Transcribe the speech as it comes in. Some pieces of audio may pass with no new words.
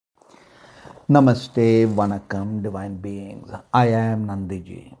Namaste, Vanakkam, divine beings. I am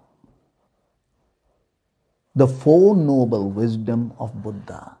Nandhiji. The Four Noble Wisdom of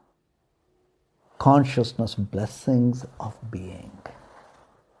Buddha. Consciousness blessings of being.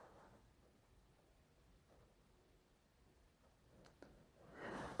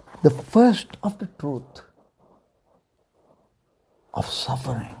 The first of the truth of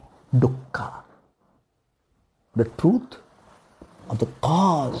suffering, dukkha. The truth of the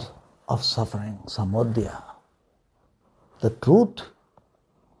cause of suffering, samudaya. The truth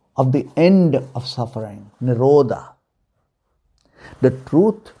of the end of suffering, nirhodha. The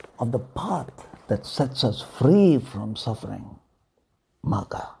truth of the path that sets us free from suffering,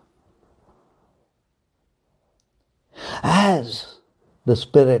 magga. As the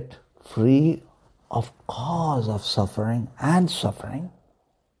spirit free of cause of suffering,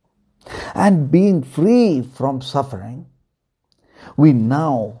 and being free from suffering, we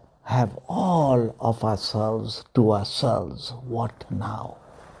now have all of ourselves to ourselves. What now?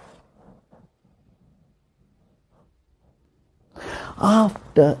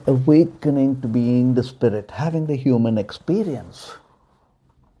 After awakening to being the spirit, having the human experience,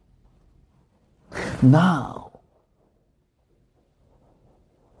 now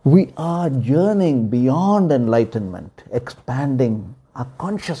we are journeying beyond enlightenment, expanding our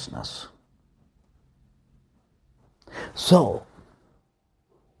consciousness. So,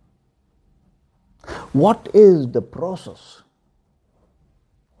 what is the process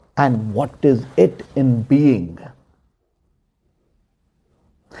and what is it in being?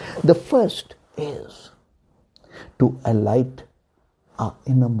 The first is to alight our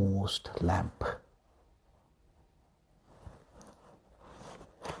innermost lamp.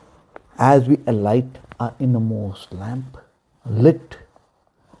 As we alight our innermost lamp, lit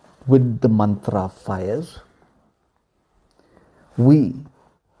with the mantra fires, we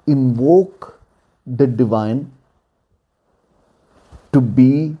invoke the divine to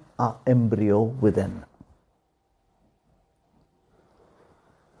be our embryo within.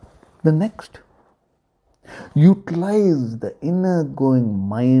 The next, utilize the inner going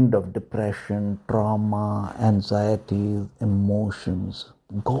mind of depression, trauma, anxieties, emotions.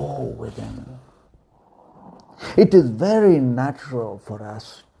 Go within. It is very natural for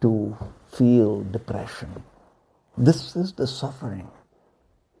us to feel depression. This is the suffering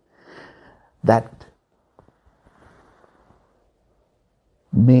that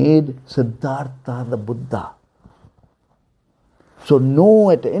made Siddhartha the Buddha. So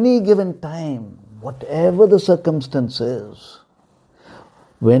know at any given time, whatever the circumstance is,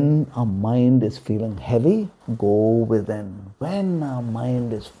 when our mind is feeling heavy, go within. When our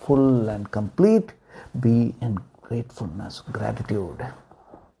mind is full and complete, be in gratefulness, gratitude.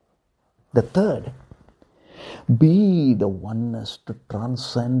 The third, be the oneness to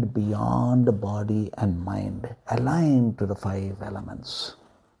transcend beyond the body and mind, aligned to the five elements.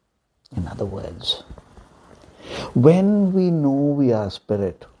 In other words, when we know we are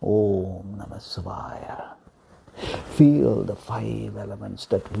spirit, Om Namah Shivaya, feel the five elements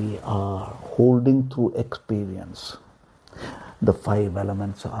that we are holding through experience. The five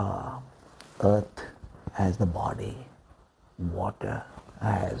elements are earth as the body, water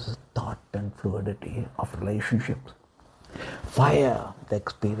as thought and fluidity of relationships, fire, the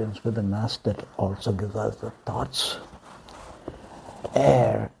experience within us that also gives us the thoughts,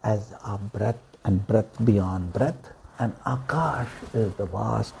 air as our breath and breath beyond breath, and Akash is the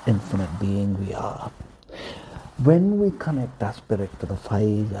vast infinite being we are. When we connect our spirit to the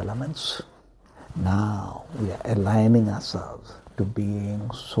five elements, now we are aligning ourselves to being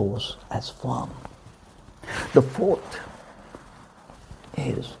source as form. The fourth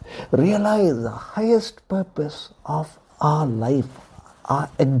is realize the highest purpose of our life, our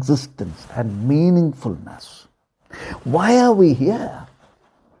existence and meaningfulness. Why are we here?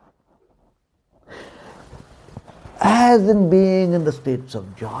 As in being in the states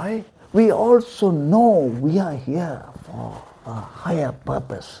of joy, we also know we are here for a higher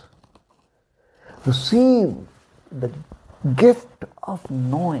purpose. Receive the gift of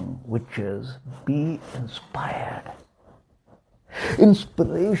knowing, which is be inspired.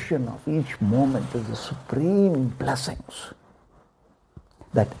 Inspiration of each moment is the supreme blessings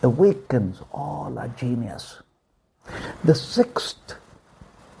that awakens all our genius. The sixth,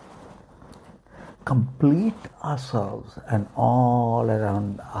 complete ourselves and all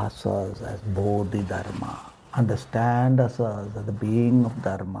around ourselves as Bodhidharma. Understand ourselves as the being of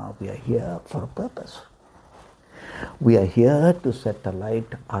Dharma. We are here for a purpose. We are here to set alight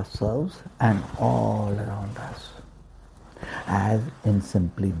ourselves and all around us as in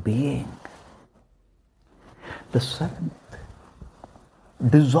simply being. The seventh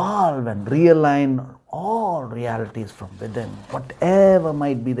dissolve and realign all realities from within, whatever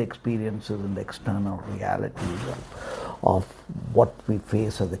might be the experiences in the external realities of what we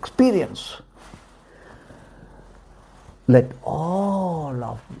face as experience. Let all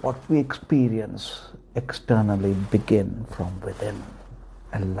of what we experience externally begin from within.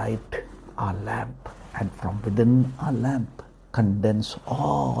 Light our lamp, and from within our lamp condense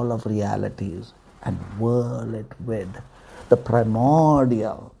all of realities and whirl it with the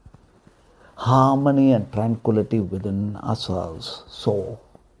primordial harmony and tranquility within ourselves. So,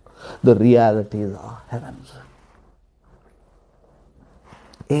 the realities are heavens.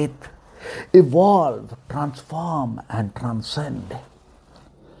 8th, evolve, transform and transcend.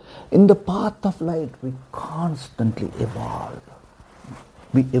 In the path of light, we constantly evolve.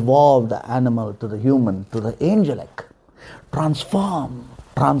 We evolve the animal to the human, to the angelic, transform,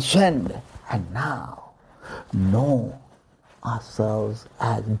 transcend, and now know ourselves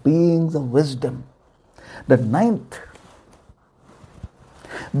as beings of wisdom. The 9th,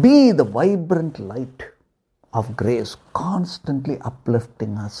 be the vibrant light of grace, constantly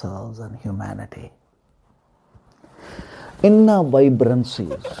uplifting ourselves and humanity. In our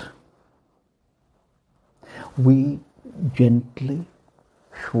vibrancies, we gently,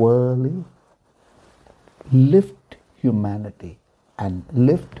 surely lift humanity and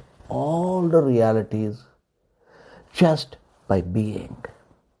lift all the realities just by being.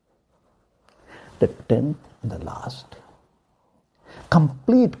 The 10th and the last,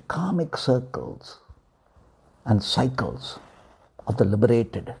 complete karmic circles and cycles of the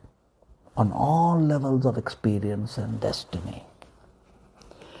liberated on all levels of experience and destiny.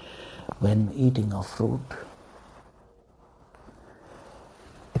 When eating a fruit,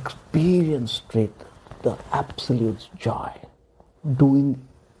 experience straight the absolute joy. Doing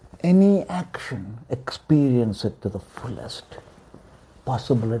any action, experience it to the fullest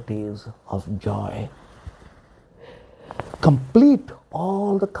possibilities of joy. Complete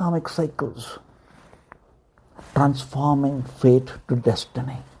all the karmic cycles, transforming fate to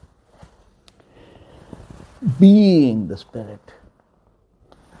destiny. Being the spirit,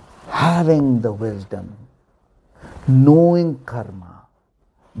 having the wisdom, knowing karma,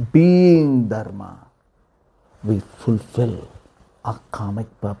 being dharma, we fulfill our karmic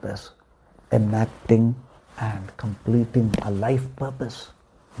purpose, enacting and completing a life purpose,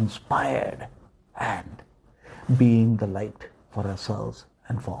 inspired and being the light for ourselves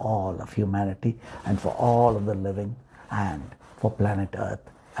and for all of humanity and for all of the living and for planet Earth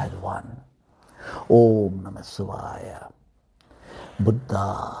as one. Om Namah Shivaya.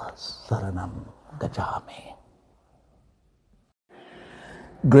 Buddha Saranam Gacchami.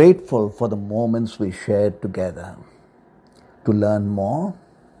 Grateful for the moments we shared together. To learn more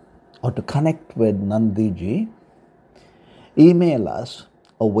or to connect with Nandhiji, email us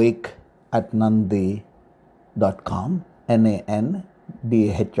awake@nandhi.com,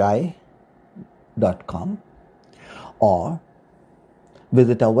 NANDHI.com, or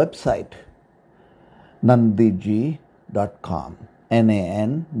visit our website nandhiji.com,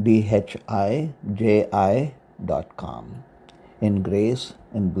 NANDHIJI.com. In grace,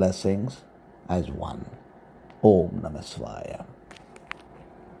 in blessings, as one. Om Namah Shivaya.